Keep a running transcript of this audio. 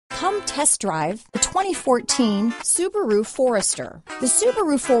Come test drive the 2014 Subaru Forester. The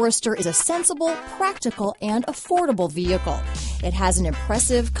Subaru Forester is a sensible, practical, and affordable vehicle. It has an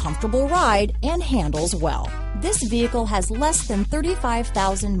impressive, comfortable ride and handles well. This vehicle has less than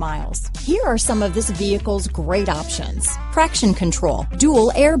 35,000 miles. Here are some of this vehicle's great options: traction control,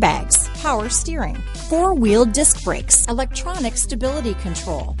 dual airbags, power steering, four-wheel disc brakes, electronic stability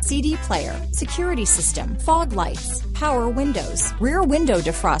control, CD player, security system, fog lights, power windows, rear window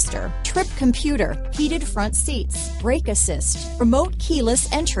defroster, trip computer, heated front seats, brake assist, remote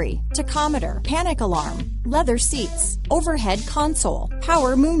keyless entry, tachometer, panic alarm, leather seats, overhead console,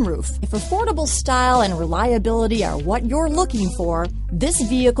 power moonroof. If affordable style and reliability are what you're looking for, this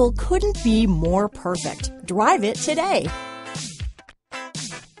vehicle couldn't be more perfect. Drive it today.